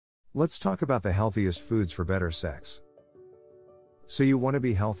Let's talk about the healthiest foods for better sex. So you want to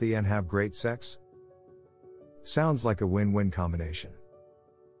be healthy and have great sex? Sounds like a win-win combination.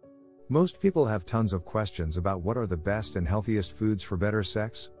 Most people have tons of questions about what are the best and healthiest foods for better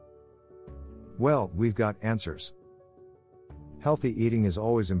sex. Well, we've got answers. Healthy eating is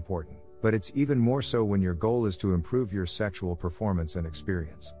always important, but it's even more so when your goal is to improve your sexual performance and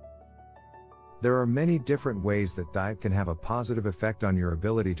experience. There are many different ways that diet can have a positive effect on your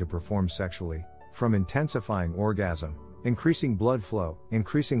ability to perform sexually, from intensifying orgasm, increasing blood flow,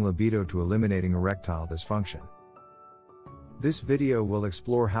 increasing libido to eliminating erectile dysfunction. This video will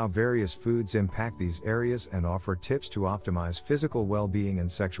explore how various foods impact these areas and offer tips to optimize physical well-being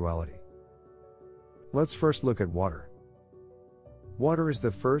and sexuality. Let's first look at water. Water is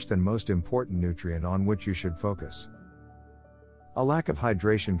the first and most important nutrient on which you should focus. A lack of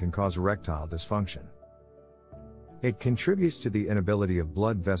hydration can cause erectile dysfunction. It contributes to the inability of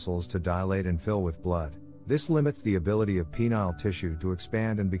blood vessels to dilate and fill with blood. This limits the ability of penile tissue to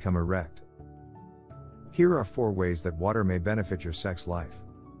expand and become erect. Here are 4 ways that water may benefit your sex life.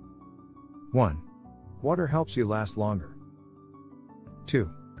 1. Water helps you last longer.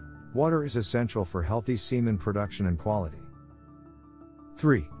 2. Water is essential for healthy semen production and quality.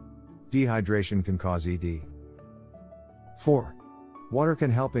 3. Dehydration can cause ED. 4. Water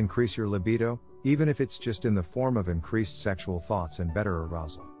can help increase your libido, even if it's just in the form of increased sexual thoughts and better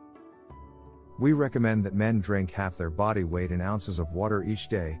arousal. We recommend that men drink half their body weight in ounces of water each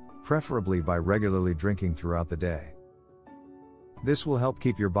day, preferably by regularly drinking throughout the day. This will help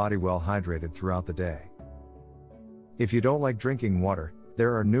keep your body well hydrated throughout the day. If you don't like drinking water,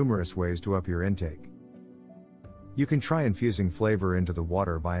 there are numerous ways to up your intake. You can try infusing flavor into the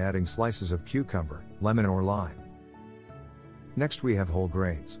water by adding slices of cucumber, lemon or lime. Next we have whole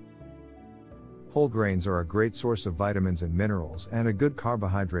grains. Whole grains are a great source of vitamins and minerals and a good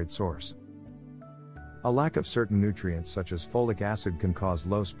carbohydrate source. A lack of certain nutrients such as folic acid can cause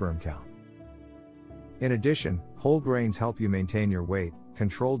low sperm count. In addition, whole grains help you maintain your weight,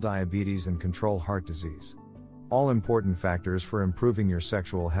 control diabetes and control heart disease. All important factors for improving your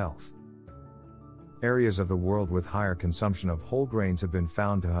sexual health. Areas of the world with higher consumption of whole grains have been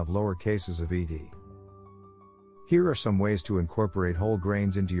found to have lower cases of ED. Here are some ways to incorporate whole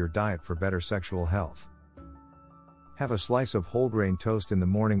grains into your diet for better sexual health. Have a slice of whole grain toast in the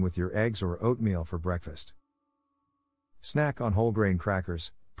morning with your eggs or oatmeal for breakfast. Snack on whole grain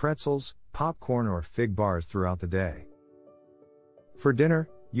crackers, pretzels, popcorn or fig bars throughout the day. For dinner,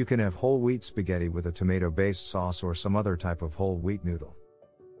 you can have whole wheat spaghetti with a tomato-based sauce or some other type of whole wheat noodle.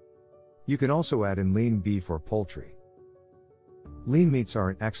 You can also add in lean beef or poultry. Lean meats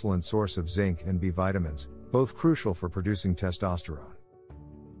are an excellent source of zinc and B vitamins, both crucial for producing testosterone.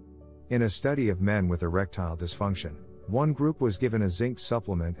 In a study of men with erectile dysfunction, one group was given a zinc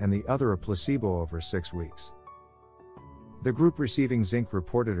supplement and the other a placebo over 6 weeks. The group receiving zinc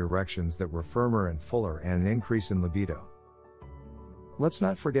reported erections that were firmer and fuller and an increase in libido. Let's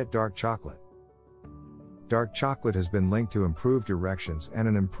not forget dark chocolate. Dark chocolate has been linked to improved erections and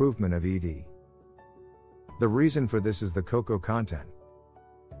an improvement of ED. The reason for this is the cocoa content.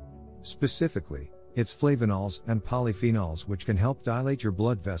 Specifically, its flavonols and polyphenols which can help dilate your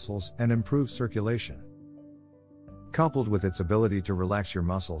blood vessels and improve circulation. Coupled with its ability to relax your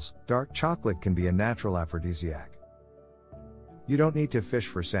muscles, dark chocolate can be a natural aphrodisiac. You don't need to fish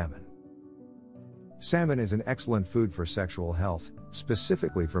for salmon. Salmon is an excellent food for sexual health,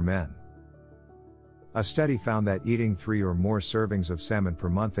 specifically for men. A study found that eating 3 or more servings of salmon per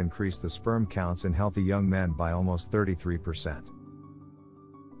month increased the sperm counts in healthy young men by almost 33%.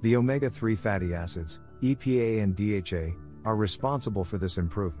 The omega-3 fatty acids, EPA and DHA, are responsible for this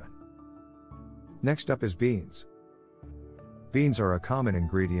improvement. Next up is beans. Beans are a common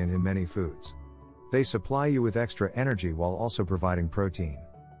ingredient in many foods. They supply you with extra energy while also providing protein.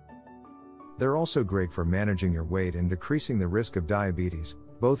 They're also great for managing your weight and decreasing the risk of diabetes,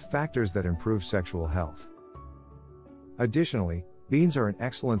 both factors that improve sexual health. Additionally, beans are an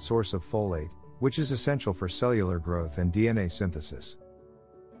excellent source of folate, which is essential for cellular growth and DNA synthesis.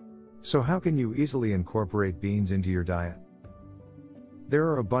 So how can you easily incorporate beans into your diet? There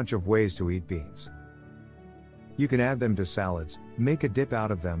are a bunch of ways to eat beans. You can add them to salads, make a dip out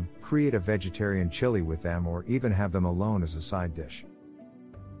of them, create a vegetarian chili with them, or even have them alone as a side dish.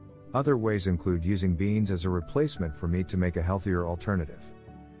 Other ways include using beans as a replacement for meat to make a healthier alternative.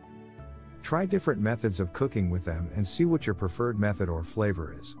 Try different methods of cooking with them and see what your preferred method or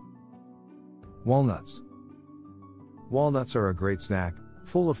flavor is. Walnuts. Walnuts are a great snack,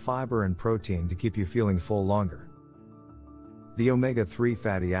 full of fiber and protein to keep you feeling full longer. The omega-3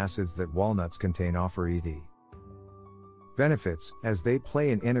 fatty acids that walnuts contain offer ED. Benefits, as they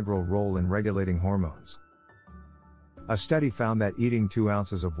play an integral role in regulating hormones. A study found that eating 2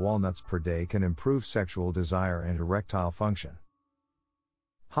 ounces of walnuts per day can improve sexual desire and erectile function.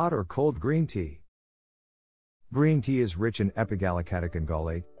 Hot or cold green tea. Green tea is rich in epigallocatechin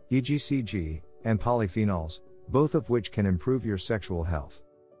gallate, EGCG, and polyphenols, both of which can improve your sexual health.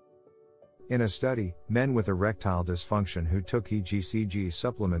 In a study, men with erectile dysfunction who took EGCG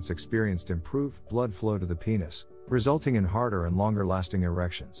supplements experienced improved blood flow to the penis, resulting in harder and longer-lasting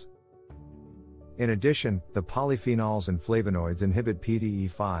erections. In addition, the polyphenols and flavonoids inhibit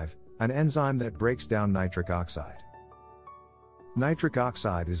PDE5, an enzyme that breaks down nitric oxide. Nitric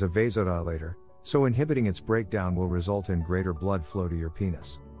oxide is a vasodilator, so inhibiting its breakdown will result in greater blood flow to your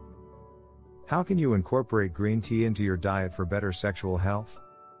penis. How can you incorporate green tea into your diet for better sexual health?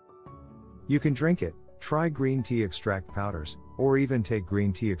 You can drink it, try green tea extract powders, or even take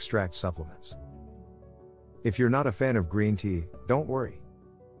green tea extract supplements. If you're not a fan of green tea, don't worry.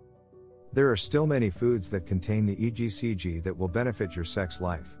 There are still many foods that contain the EGCG that will benefit your sex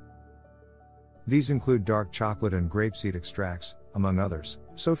life. These include dark chocolate and grapeseed extracts, among others,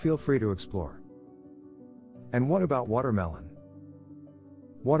 so feel free to explore. And what about watermelon?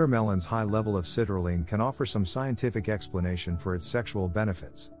 Watermelon's high level of citrulline can offer some scientific explanation for its sexual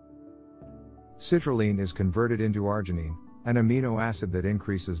benefits. Citrulline is converted into arginine, an amino acid that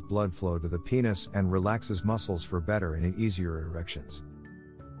increases blood flow to the penis and relaxes muscles for better and easier erections.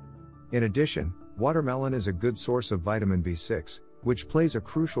 In addition, watermelon is a good source of vitamin B6, which plays a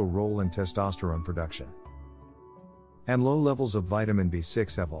crucial role in testosterone production. And low levels of vitamin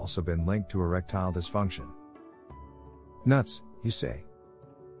B6 have also been linked to erectile dysfunction. Nuts, you say?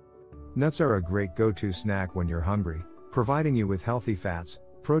 Nuts are a great go-to snack when you're hungry, providing you with healthy fats,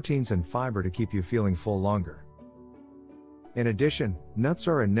 proteins and fiber to keep you feeling full longer. In addition, nuts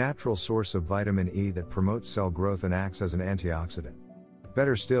are a natural source of vitamin E that promotes cell growth and acts as an antioxidant.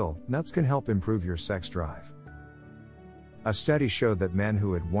 Better still, nuts can help improve your sex drive. A study showed that men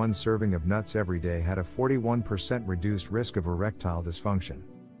who had 1 serving of nuts every day had a 41% reduced risk of erectile dysfunction.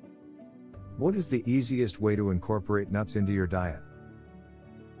 What is the easiest way to incorporate nuts into your diet?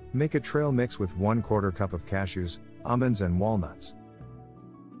 Make a trail mix with 1/4 cup of cashews, almonds and walnuts.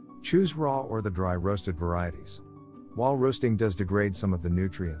 Choose raw or the dry roasted varieties. While roasting does degrade some of the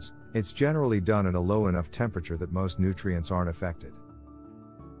nutrients, it's generally done at a low enough temperature that most nutrients aren't affected.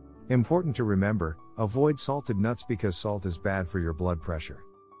 Important to remember, avoid salted nuts because salt is bad for your blood pressure.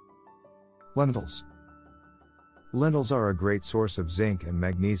 Lentils. Lentils are a great source of zinc and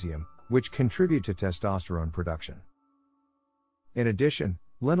magnesium, which contribute to testosterone production. In addition,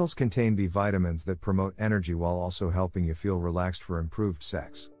 lentils contain B vitamins that promote energy while also helping you feel relaxed for improved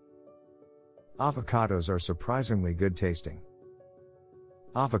sex. Avocados are surprisingly good tasting.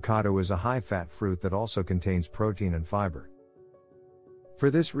 Avocado is a high-fat fruit that also contains protein and fiber. For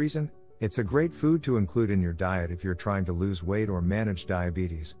this reason, it's a great food to include in your diet if you're trying to lose weight or manage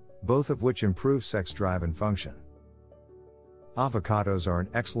diabetes, both of which improve sex drive and function. Avocados are an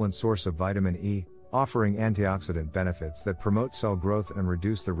excellent source of vitamin E, offering antioxidant benefits that promote cell growth and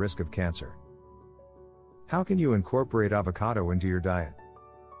reduce the risk of cancer. How can you incorporate avocado into your diet?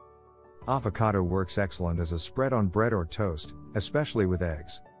 Avocado works excellent as a spread on bread or toast, especially with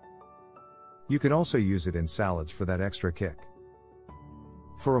eggs. You can also use it in salads for that extra kick.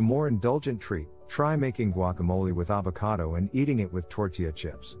 For a more indulgent treat, try making guacamole with avocado and eating it with tortilla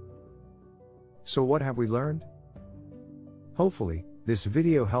chips. So what have we learned? Hopefully, this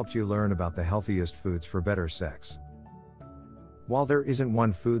video helped you learn about the healthiest foods for better sex. While there isn't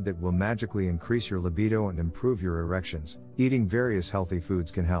one food that will magically increase your libido and improve your erections, eating various healthy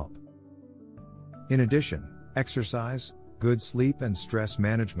foods can help. In addition, exercise, good sleep and stress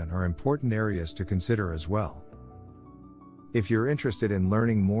management are important areas to consider as well. If you're interested in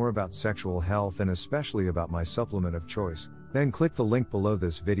learning more about sexual health and especially about my supplement of choice, then click the link below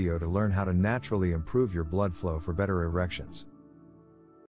this video to learn how to naturally improve your blood flow for better erections.